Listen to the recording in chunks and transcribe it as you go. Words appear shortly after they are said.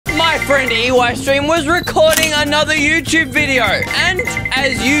My friend Eystreem was recording another YouTube video, and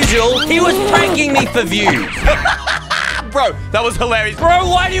as usual, he was pranking me for views. Bro, that was hilarious. Bro,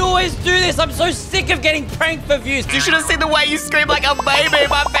 why do you always do this? I'm so sick of getting pranked for views. You should have seen the way you scream like a baby.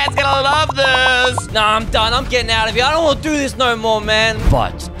 My fans gonna love this. Nah, I'm done. I'm getting out of here. I don't want to do this no more, man.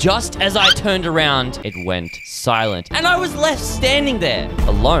 But just as I turned around, it went silent, and I was left standing there,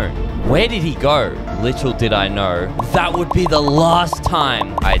 alone. Where did he go? Little did I know, that would be the last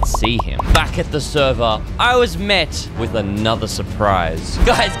time I'd see him. Back at the server, I was met with another surprise.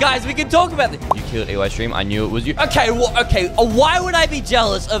 Guys, we can talk about this. You killed Eystreem. I knew it was you. Okay, why would I be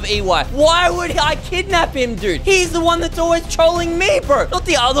jealous of EY? Why would I kidnap him, dude? He's the one that's always trolling me, bro. Not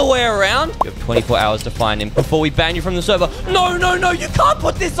the other way around. You have 24 hours to find him before we ban you from the server. No, you can't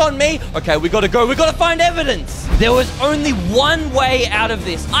put this on me. Okay, we gotta go. We gotta find evidence. There was only one way out of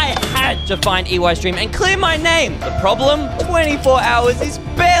this. I had to find Eystream and clear my name. The problem? 24 hours is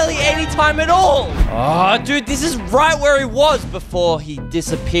barely any time at all. Oh, dude, this is right where he was before he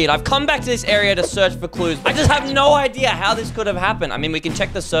disappeared. I've come back to this area to search for clues. I just have no idea how this could have happened. I mean, we can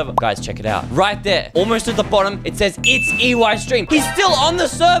check the server. Guys, check it out. Right there, almost at the bottom, it says it's Eystream. He's still on the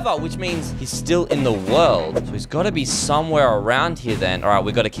server, which means he's still in the world. So he's got to be somewhere around here then. All right,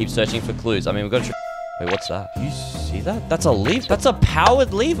 we got to keep searching for clues. I mean, we've got to... Wait, what's that? You see that? That's a lever. That's a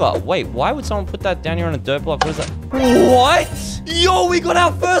powered lever. Wait, why would someone put that down here on a dirt block? What is that? What? Yo, we got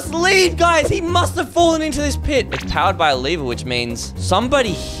our first lead, guys. He must have fallen into this pit. It's powered by a lever, which means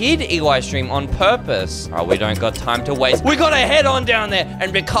somebody hid Eystream on purpose. All right, we don't got time to waste. We gotta head on down there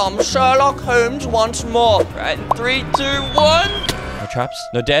and become Sherlock Holmes once more. Right, 3, 2, 1. No traps,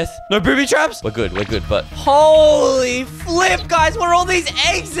 no death, no booby traps. We're good, but holy flip, guys, what are all these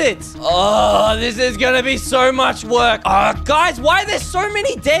exits? Oh, this is gonna be so much work. Guys, why are there so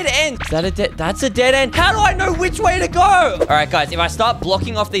many dead ends? Is that a dead? That's a dead end. How do I know which way to go? All right, guys, if I start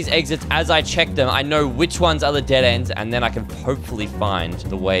blocking off these exits as I check them, I know which ones are the dead ends, and then I can hopefully find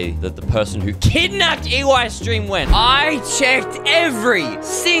the way that the person who kidnapped Eystream went. I checked every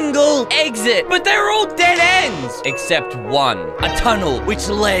single exit, but they're all dead ends, except one. A tunnel which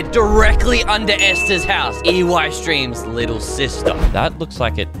led directly under Esther's house, Eystream's little sister. That looks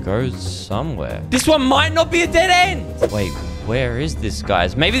like it goes somewhere. This one might not be a dead end. Wait, where is this,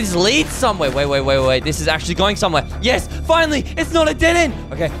 guys? Maybe this leads somewhere. Wait. This is actually going somewhere. Yes, finally, it's not a dead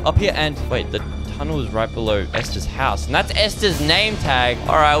end. Okay, up here and wait, the tunnel is right below Esther's house, and that's Esther's name tag.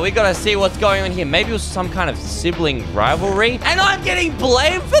 All right, we gotta see what's going on here. Maybe it was some kind of sibling rivalry, and I'm getting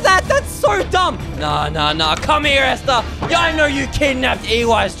blamed for that. That's so dumb. Nah. Come here, Esther. Yeah, I know you kidnapped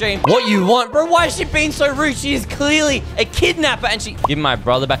Eystream. What you want, bro? Why is she being so rude? She is clearly a kidnapper, and she... Give my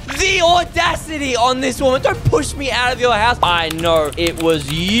brother back. The audacity on this woman. Don't push me out of your house. I know it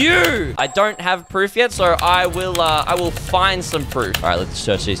was you. I don't have proof yet, so I will find some proof. All right, let's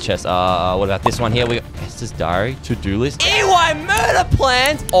search these chests. What about this one here? We got Esther's diary, to-do list. EY murder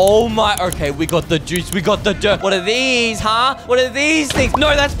plans. Oh my, okay, we got the juice, we got the dirt. What are these, huh? What are these things?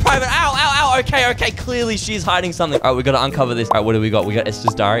 No, that's private. Ow. Okay, clearly she's hiding something. All right, we gotta uncover this. All right, what do we got? We got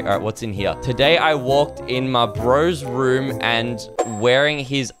Esther's diary. All right, what's in here? Today I walked in my bro's room and wearing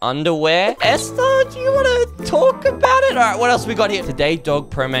his underwear. Esther, do you want to talk about it? All right, what else we got here? Today, dog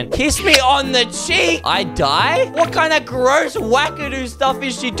pro man kissed me on the cheek. I die? What kind of gross wackadoo stuff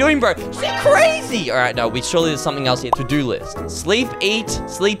is she doing, bro? She's crazy. All right, no, surely there's something else here. To-do list. Sleep, eat,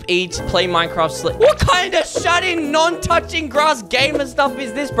 play Minecraft, sleep. What kind of shut-in, non-touching grass gamer stuff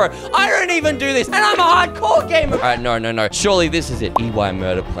is this, bro? I don't even do this, and I'm a hardcore gamer. All right, no. Surely this is it. EY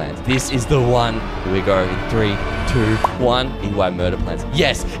murder plans. This is the one. Here we go. In 3, 2, 1. EY murder plans.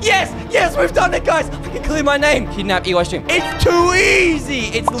 Yes, we've done it, guys. I can clear my name. Kidnap Eystream. It's too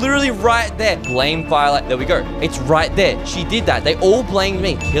easy. It's literally right there. Blame Firelight. There we go. It's right there. She did that. They all blamed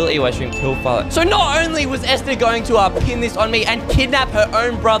me. Kill Eystream, kill Firelight. So not only was Esther going to pin this on me and kidnap her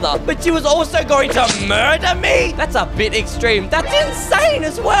own brother, but she was also going to murder me? That's a bit extreme. That's insane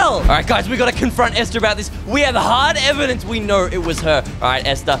as well. All right, guys, we got to confront Esther about this. We have hard evidence. We know it was her. All right,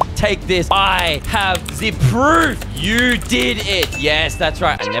 Esther, take this. I have the proof. You did it. Yes, that's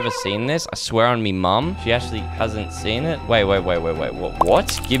right. I never seen this. I swear on me mum. She actually hasn't seen it. Wait.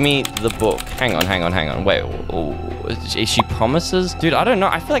 What? Give me the book. Hang on. Wait. Is she promises? Dude, I don't know.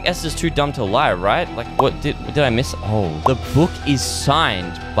 I feel like Esther's too dumb to lie, right? Like, what did I miss? Oh, the book is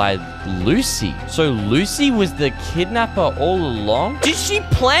signed by Lucy. So Lucy was the kidnapper all along? Did she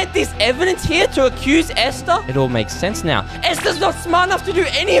plant this evidence here to accuse Esther? It all makes sense now. Esther's not smart enough to do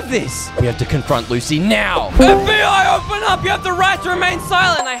any of this. We have to confront Lucy now. FBI, open up. You have the right to remain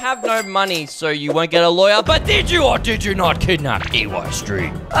silent. I have no money, so you won't get a lawyer. But did you or did you not kidnap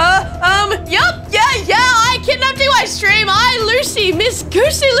Eystreem? Yep, yeah, I kidnapped Eystreem. Lucy, Miss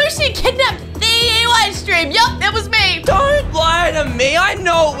Goosey Lucy kidnapped the Eystreem. Yup, it was me. Don't lie to me. I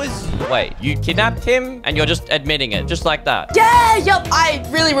know it was... Wait, you kidnapped him and you're just admitting it, just like that? Yeah, yup, I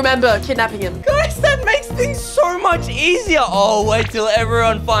really remember kidnapping him. Guys, that makes things so much easier. Oh, wait till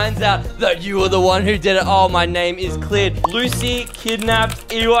everyone finds out that you were the one who did it. Oh, my name is cleared. Lucy kidnapped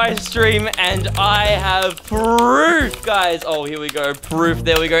Eystreem and I have proof. Guys, oh, here we go. Proof.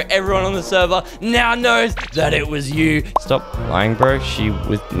 There we go. Everyone on the server now knows that it was you. Stop lying, bro. She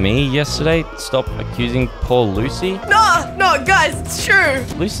with me yesterday. Stop accusing poor Lucy. No, guys, it's true.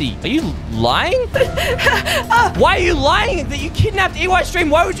 Lucy, are you lying? Why are you lying that you kidnapped Eystreem?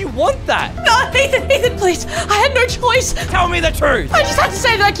 Why would you want that? No, Ethan, please. I had no choice. Tell me the truth. I just had to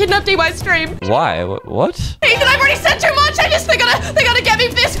say that I kidnapped Eystream. Why? What? Ethan, I've already said too much. They're gonna get me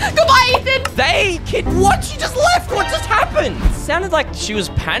for this. Goodbye, Ethan. What? She just left. What just happened? It sounded like she was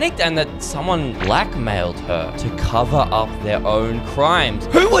panicked and that someone blackmailed her to cover up their own crimes.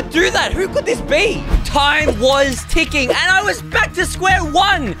 Who would do that? Who could this be? Time was ticking and I was back to square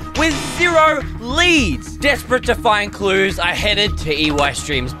one with 0 leads. Desperate to find clues, I headed to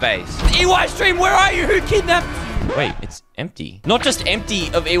Eystream's base. Eystream, where are you? Who kidnapped you? Wait, it's empty. Not just empty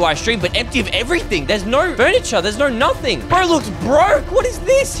of Eystream, but empty of everything. There's no furniture. There's no nothing. Bro looks broke. What is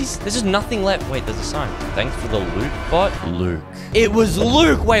this? There's just nothing left. Wait, there's a sign. Thanks for the loot bot. Luke. It was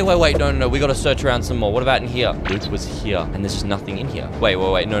Luke. Wait. No. We got to search around some more. What about in here? Luke was here, and there's just nothing in here. Wait.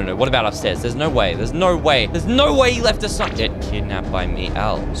 No. What about upstairs? There's no way. There's no way he left a sign. Get kidnapped by me,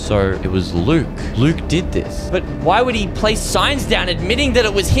 Al. So it was Luke. Luke did this. But why would he place signs down admitting that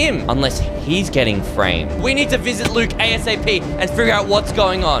it was him? Unless he's getting framed. We need to visit Luke ASAP and figure out what's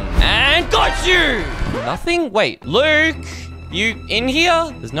going on. And got you! Nothing? Wait, Luke? You in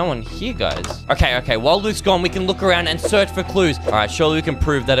here? There's no one here, guys. Okay. While Luke's gone, we can look around and search for clues. All right, surely we can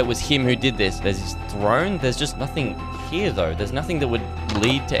prove that it was him who did this. There's his throne. There's just nothing here, though. There's nothing that would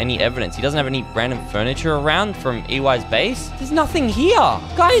lead to any evidence. He doesn't have any random furniture around from EY's base. There's nothing here.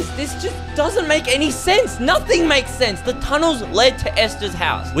 Guys, this just doesn't make any sense. Nothing makes sense. The tunnels led to Esther's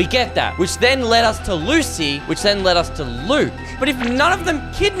house. We get that. Which then led us to Lucy, which then led us to Luke. But if none of them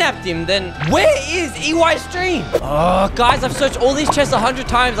kidnapped him, then where is Eystream? Oh, guys, I've searched all these chests 100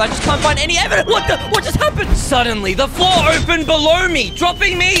 times. I just can't find any evidence. What just happened? Suddenly, the floor opened below me,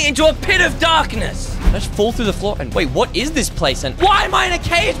 dropping me into a pit of darkness. I just fall through the floor and wait, what is this place? And why am I in a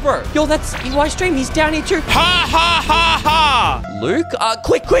cage, bro? Yo, that's Eystream. He's down here too. Ha! Luke,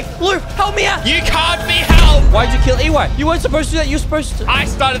 quick, Luke, help me out. You can't be helped. Why'd you kill EY? You weren't supposed to do that. You were supposed to. I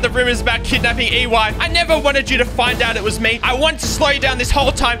started the rumors about kidnapping EY. I never wanted you to find out it was me. I wanted to slow you down this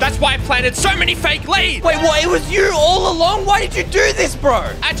whole time. That's why I planted so many fake leads. Wait, what? It was you all along? Why did you do this, bro?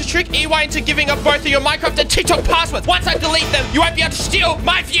 I had to trick EY into giving up both of your Minecraft and TikTok passwords. Once I delete them, you won't be able to steal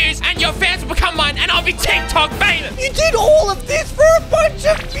my views and your fans will become mine and I'll be TikTok famous. You did all of this for a bunch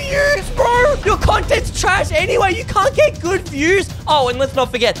of views, bro. Your content's trash anyway. You can't get good views. Oh, and let's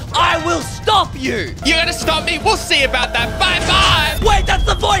not forget, I will stop you. You're gonna stop me? We'll see about that. Bye-bye. Wait, that's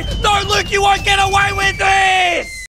the point. No, Luke, you won't get away with this.